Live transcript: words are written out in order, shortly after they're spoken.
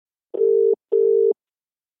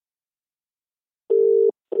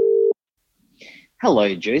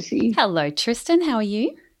Hello, Josie. Hello, Tristan. How are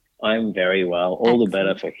you? I'm very well. All the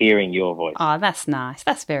better for hearing your voice. Oh, that's nice.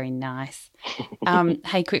 That's very nice.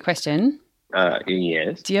 Hey, quick question.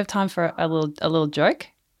 Yes. Do you have time for a little joke?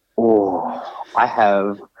 Oh, I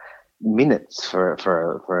have minutes for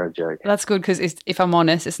a joke. That's good because if I'm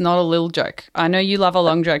honest, it's not a little joke. I know you love a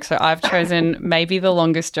long joke, so I've chosen maybe the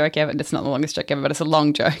longest joke ever. It's not the longest joke ever, but it's a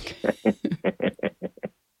long joke.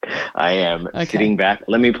 I am sitting back.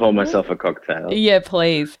 Let me pour myself a cocktail. Yeah,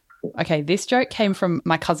 please. Okay, this joke came from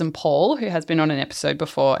my cousin Paul, who has been on an episode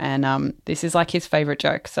before, and this is like his favourite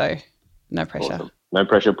joke, so no pressure. Awesome. No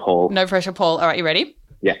pressure, Paul. No pressure, Paul. All right, you ready?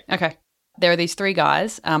 Yeah. Okay. There are these three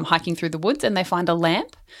guys hiking through the woods, and they find a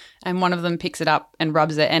lamp, and one of them picks it up and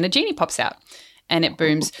rubs it, and a genie pops out. And it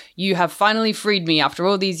booms, "You have finally freed me after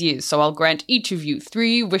all these years, so I'll grant each of you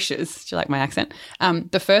 3 wishes." Do you like my accent?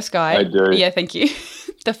 The first guy... I do. Yeah, thank you.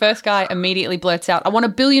 The first guy immediately blurts out, "I want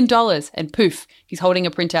 $1 billion." And poof, he's holding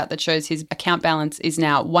a printout that shows his account balance is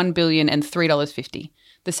now $1,003.50.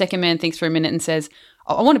 The second man thinks for a minute and says,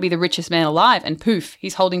 "I want to be the richest man alive." And poof,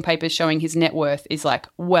 he's holding papers showing his net worth is like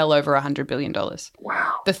well over $100 billion.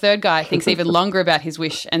 Wow. The third guy thinks even longer about his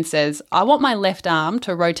wish and says, "I want my left arm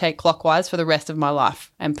to rotate clockwise for the rest of my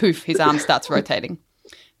life." And poof, his arm starts rotating.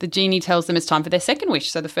 The genie tells them it's time for their second wish.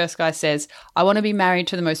 So the first guy says, "I want to be married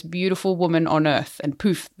to the most beautiful woman on earth." And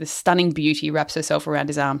poof, the stunning beauty wraps herself around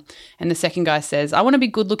his arm. And the second guy says, "I want to be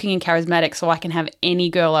good looking and charismatic so I can have any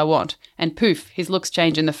girl I want." And poof, his looks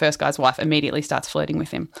change and the first guy's wife immediately starts flirting with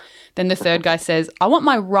him. Then the third guy says, "I want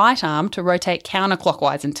my right arm to rotate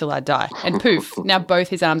counterclockwise until I die." And poof, now both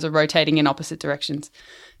his arms are rotating in opposite directions.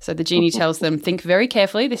 So the genie tells them, "Think very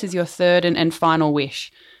carefully. This is your third and final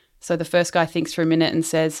wish." So the first guy thinks for a minute and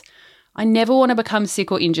says, "I never want to become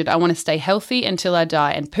sick or injured. I want to stay healthy until I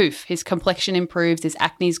die." And poof, his complexion improves, his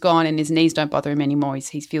acne's gone, and his knees don't bother him anymore.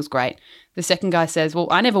 He feels great. The second guy says, "Well,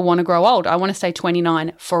 I never want to grow old. I want to stay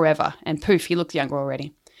 29 forever." And poof, he looks younger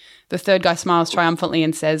already. The third guy smiles triumphantly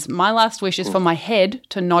and says, "My last wish is for my head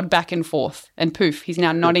to nod back and forth." And poof, he's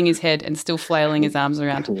now nodding his head and still flailing his arms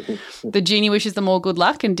around. The genie wishes them all good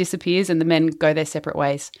luck and disappears, and the men go their separate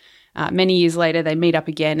ways. Many years later, they meet up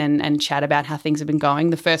again and chat about how things have been going.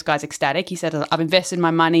 The first guy's ecstatic. He said, "I've invested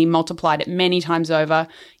my money, multiplied it many times over.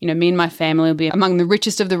 You know, me and my family will be among the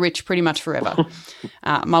richest of the rich pretty much forever.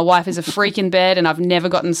 My wife is a freak in bed, and I've never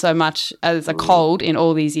gotten so much as a cold in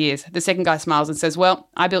all these years." The second guy smiles and says, "Well,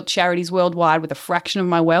 I built charities worldwide with a fraction of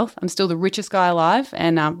my wealth. I'm still the richest guy alive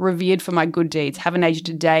and revered for my good deeds. Haven't aged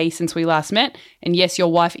a day since we last met. And yes,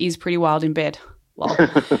 your wife is pretty wild in bed." Lol.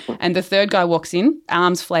 And the third guy walks in,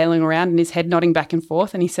 arms flailing around and his head nodding back and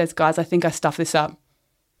forth, and he says, "Guys, I think I stuffed this up."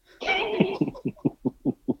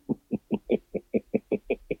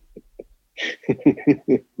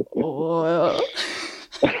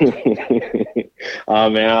 Oh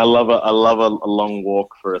man, I love a long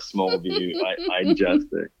walk for a small view. I just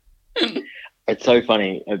it's so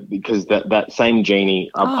funny because that same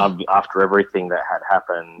genie after everything that had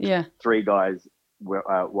happened, Yeah. 3 guys were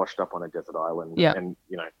washed up on a desert island, Yeah. and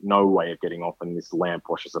no way of getting off, and this lamp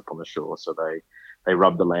washes up on the shore. So they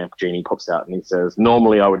rub the lamp. Genie pops out and he says,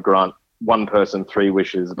 "Normally I would grant one person 3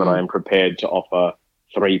 wishes, but I am prepared to offer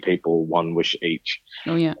 3 people 1 wish each."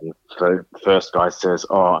 Oh, yeah. And the first guy says,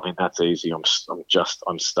 "Oh, I mean, that's easy. I'm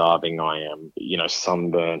starving. I am,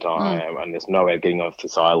 sunburnt. I am, and there's no way of getting off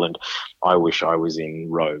this island. I wish I was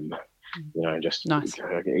in Rome. Just Nice.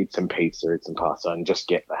 eat some pizza, eat some pasta, and just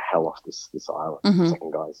get the hell off this island." Mm-hmm. The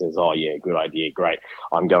second guy says, "Oh yeah, good idea, great.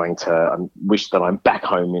 I wish that I'm back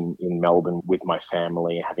home in Melbourne with my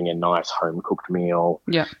family, having a nice home cooked meal,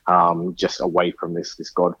 Yeah. just away from this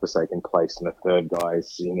godforsaken place." And the third guy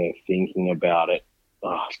is sitting there thinking about it.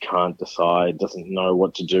 Oh, can't decide, doesn't know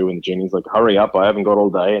what to do. And the genie's like, "Hurry up, I haven't got all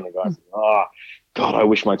day." And the guy's like, "Oh God, I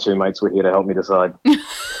wish my 2 mates were here to help me decide."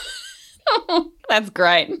 That's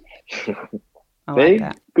great. I See? like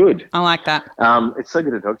that. Good. I like that. It's so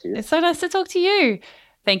good to talk to you. It's so nice to talk to you.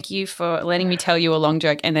 Thank you for letting me tell you a long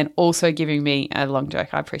joke and then also giving me a long joke.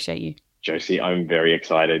 I appreciate you. Josie, I'm very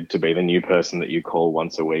excited to be the new person that you call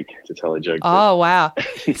once a week to tell a joke. Oh, wow.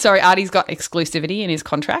 Sorry, Artie's got exclusivity in his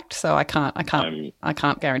contract, so I can't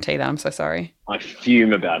guarantee that. I'm so sorry. I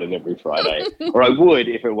fume about it every Friday. Or I would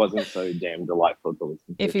if it wasn't so damn delightful to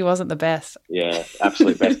listen to. If he wasn't the best. Yeah,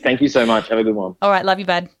 absolute best. Thank you so much. Have a good one. All right, love you,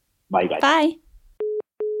 bud. Bye, guys. Bye.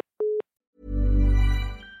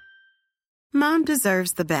 Mom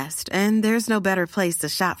deserves the best, and there's no better place to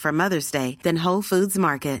shop for Mother's Day than Whole Foods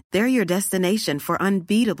Market. They're your destination for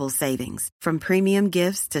unbeatable savings, from premium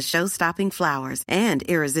gifts to show-stopping flowers and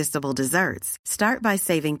irresistible desserts. Start by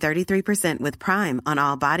saving 33% with Prime on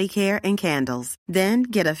all body care and candles. Then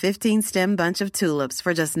get a 15-stem bunch of tulips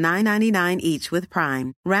for just $9.99 each with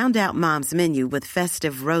Prime. Round out Mom's menu with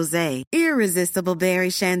festive rosé, irresistible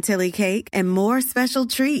berry chantilly cake, and more special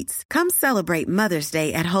treats. Come celebrate Mother's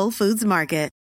Day at Whole Foods Market.